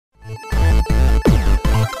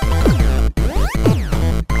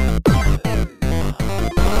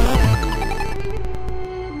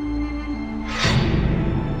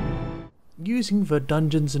Using the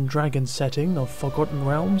Dungeons and Dragons setting of Forgotten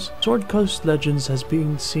Realms, Sword Coast Legends has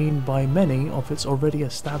been seen by many of its already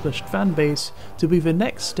established fanbase to be the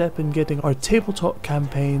next step in getting our tabletop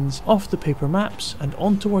campaigns off the paper maps and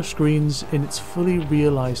onto our screens in its fully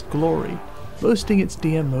realised glory. Boasting its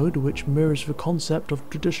DM mode, which mirrors the concept of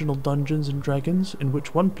traditional Dungeons and Dragons, in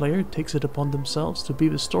which one player takes it upon themselves to be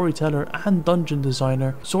the storyteller and dungeon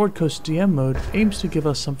designer, Sword Coast DM mode aims to give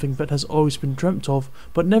us something that has always been dreamt of,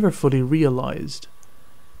 but never fully realised.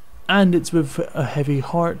 And it's with a heavy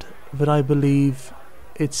heart that I believe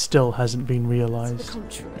it still hasn't been realised. To the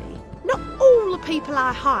contrary, not all the people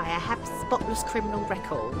I hire have spotless criminal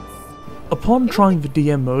records. Upon trying the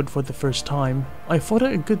DM mode for the first time, I thought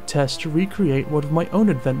it a good test to recreate one of my own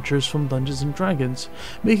adventures from Dungeons & Dragons,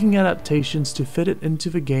 making adaptations to fit it into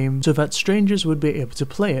the game so that strangers would be able to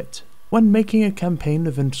play it. When making a campaign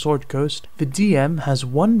within Sword Coast, the DM has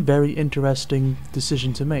one very interesting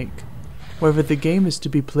decision to make: whether the game is to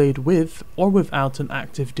be played with or without an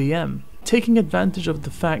active DM. Taking advantage of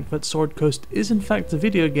the fact that Sword Coast is in fact a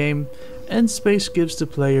video game, Endspace gives the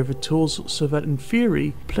player the tools so that in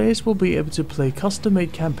theory, players will be able to play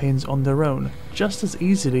custom-made campaigns on their own, just as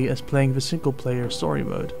easily as playing the single-player story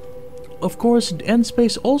mode. Of course,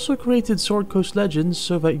 Endspace also created Sword Coast Legends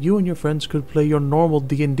so that you and your friends could play your normal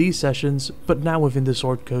D&D sessions, but now within the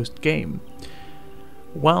Sword Coast game.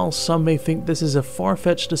 While some may think this is a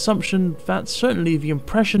far-fetched assumption, that's certainly the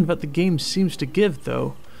impression that the game seems to give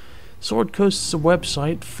though. Sword Coast's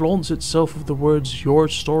website flaunts itself with the words "your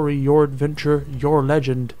story, your adventure, your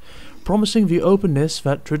legend," promising the openness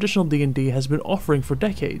that traditional D&D has been offering for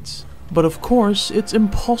decades. But of course, it's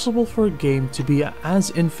impossible for a game to be as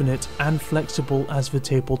infinite and flexible as the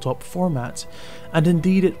tabletop format, and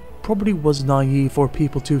indeed it probably was naive for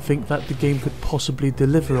people to think that the game could possibly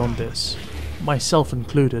deliver on this, myself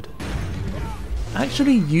included.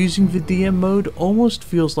 Actually using the DM mode almost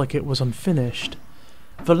feels like it was unfinished.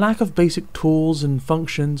 The lack of basic tools and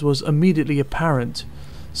functions was immediately apparent,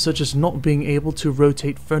 such as not being able to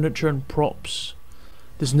rotate furniture and props.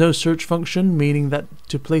 There's no search function, meaning that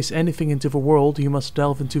to place anything into the world you must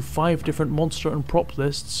delve into 5 different monster and prop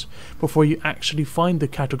lists before you actually find the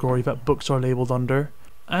category that books are labelled under.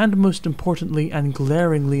 And most importantly and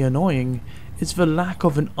glaringly annoying is the lack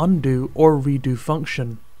of an undo or redo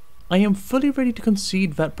function. I am fully ready to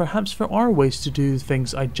concede that perhaps there are ways to do the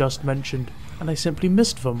things I just mentioned, and I simply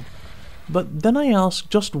missed them. But then I ask,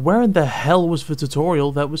 just where in the hell was the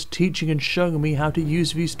tutorial that was teaching and showing me how to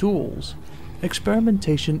use these tools?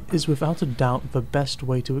 Experimentation is without a doubt the best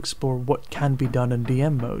way to explore what can be done in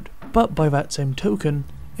DM mode. But by that same token,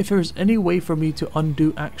 if there is any way for me to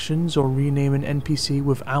undo actions or rename an NPC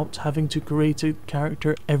without having to create a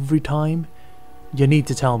character every time, you need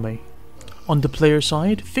to tell me. On the player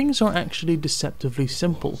side, things are actually deceptively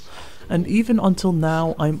simple, and even until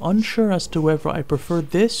now I'm unsure as to whether I prefer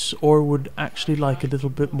this or would actually like a little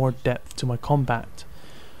bit more depth to my combat.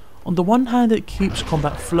 On the one hand, it keeps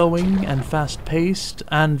combat flowing and fast paced,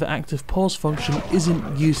 and the active pause function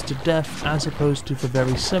isn't used to death as opposed to the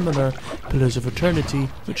very similar Pillars of Eternity,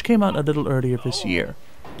 which came out a little earlier this year.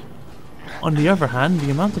 On the other hand, the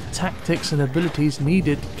amount of tactics and abilities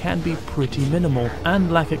needed can be pretty minimal,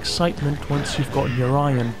 and lack excitement once you've gotten your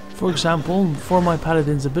eye on. For example, for my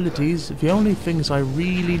paladin's abilities, the only things I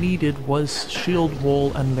really needed was shield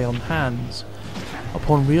wall and lay on hands.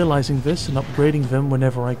 Upon realizing this and upgrading them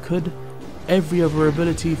whenever I could, every other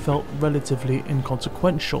ability felt relatively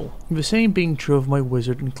inconsequential, the same being true of my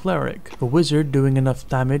wizard and cleric, the wizard doing enough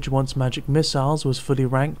damage once magic missiles was fully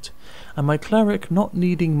ranked, and my cleric not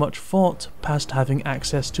needing much thought past having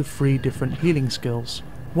access to 3 different healing skills.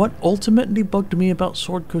 What ultimately bugged me about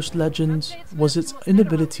Sword Coast Legends was its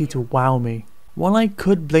inability to wow me. While I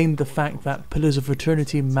could blame the fact that Pillars of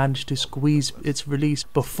Eternity managed to squeeze its release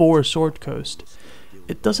before Sword Coast,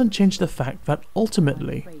 it doesn't change the fact that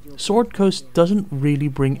ultimately, Sword Coast doesn't really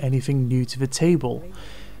bring anything new to the table.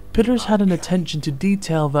 Pillars had an attention to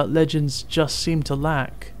detail that Legends just seemed to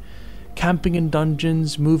lack. Camping in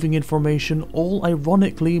dungeons, moving in formation, all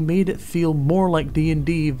ironically made it feel more like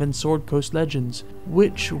D&D than Sword Coast Legends,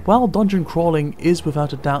 which, while dungeon crawling is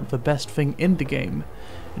without a doubt the best thing in the game,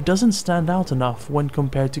 it doesn't stand out enough when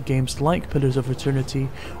compared to games like Pillars of Eternity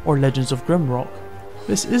or Legends of Grimrock.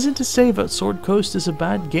 This isn't to say that Sword Coast is a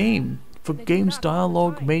bad game. The game's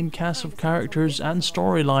dialogue, main cast of characters and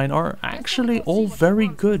storyline are actually all very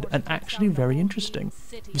good and actually very interesting.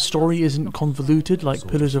 The story isn't convoluted like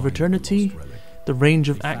Pillars of Eternity. The range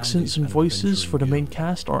of accents and voices for the main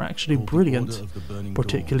cast are actually brilliant,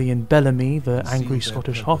 particularly in Bellamy, the angry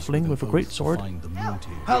Scottish halfling with a great sword.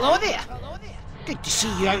 Hello there! Good to see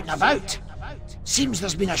you out and about. Seems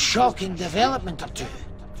there's been a shocking development or two.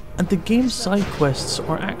 And the game's side quests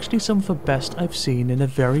are actually some of the best I've seen in a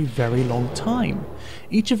very, very long time,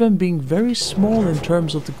 each of them being very small in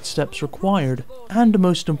terms of the steps required, and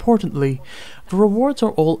most importantly, the rewards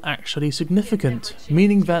are all actually significant,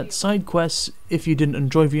 meaning that side quests, if you didn't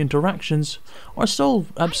enjoy the interactions, are still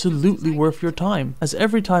absolutely worth your time, as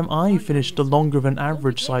every time I finished a longer than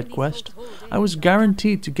average side quest, I was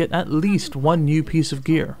guaranteed to get at least one new piece of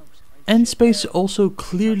gear. Endspace also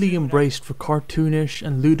clearly embraced the cartoonish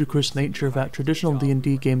and ludicrous nature that traditional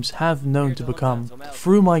D&D games have known to become.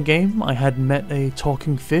 Through my game, I had met a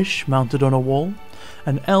talking fish mounted on a wall,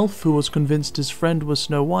 an elf who was convinced his friend was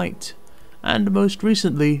Snow White, and most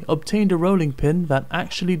recently obtained a rolling pin that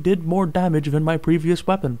actually did more damage than my previous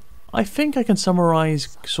weapon. I think I can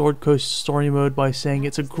summarize Sword Coast's story mode by saying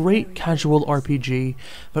it's a great casual RPG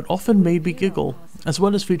that often made me giggle, as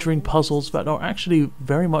well as featuring puzzles that are actually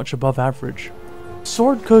very much above average.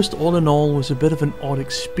 Sword Coast all in all was a bit of an odd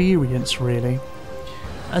experience really.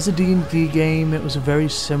 As a D&D game, it was very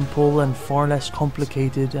simple and far less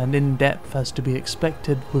complicated and in-depth as to be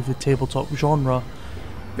expected with the tabletop genre,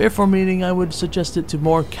 therefore meaning I would suggest it to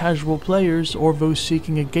more casual players or those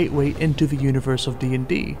seeking a gateway into the universe of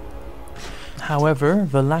D&D. However,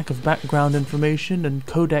 the lack of background information and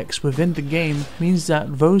codex within the game means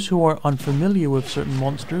that those who are unfamiliar with certain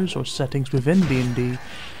monsters or settings within D&D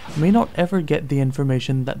may not ever get the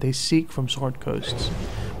information that they seek from Sword Coasts,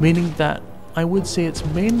 meaning that I would say it's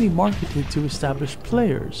mainly marketed to established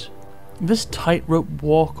players. This tightrope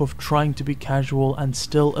walk of trying to be casual and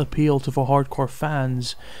still appeal to the hardcore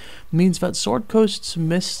fans means that Sword Coasts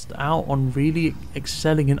missed out on really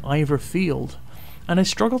excelling in either field, and I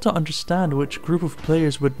struggle to understand which group of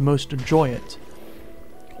players would most enjoy it.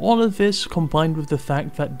 All of this, combined with the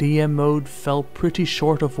fact that DM mode fell pretty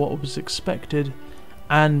short of what was expected,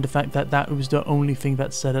 and the fact that that was the only thing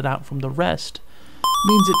that set it out from the rest,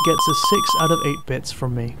 means it gets a 6 out of 8 bits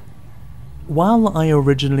from me. While I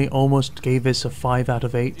originally almost gave this a 5 out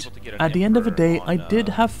of 8, at the end of the day I did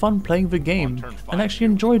have fun playing the game, and actually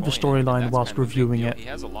enjoyed the storyline whilst reviewing it.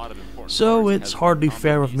 So it's hardly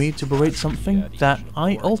fair of me to berate something that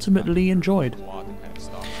I ultimately enjoyed.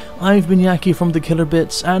 I've been Yacky from the Killer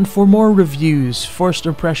Bits, and for more reviews, first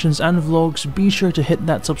impressions and vlogs, be sure to hit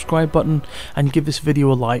that subscribe button and give this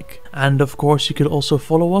video a like. And of course you could also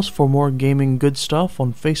follow us for more gaming good stuff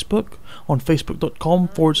on Facebook, on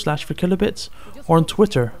facebook.com/thekillerbits, or on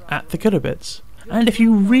Twitter @thekillerbits. And if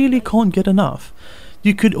you really can't get enough,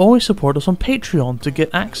 you could always support us on Patreon to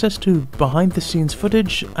get access to behind the scenes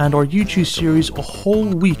footage and our YouTube series a whole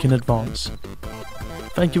week in advance.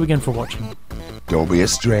 Thank you again for watching. Don't be a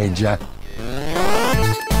stranger.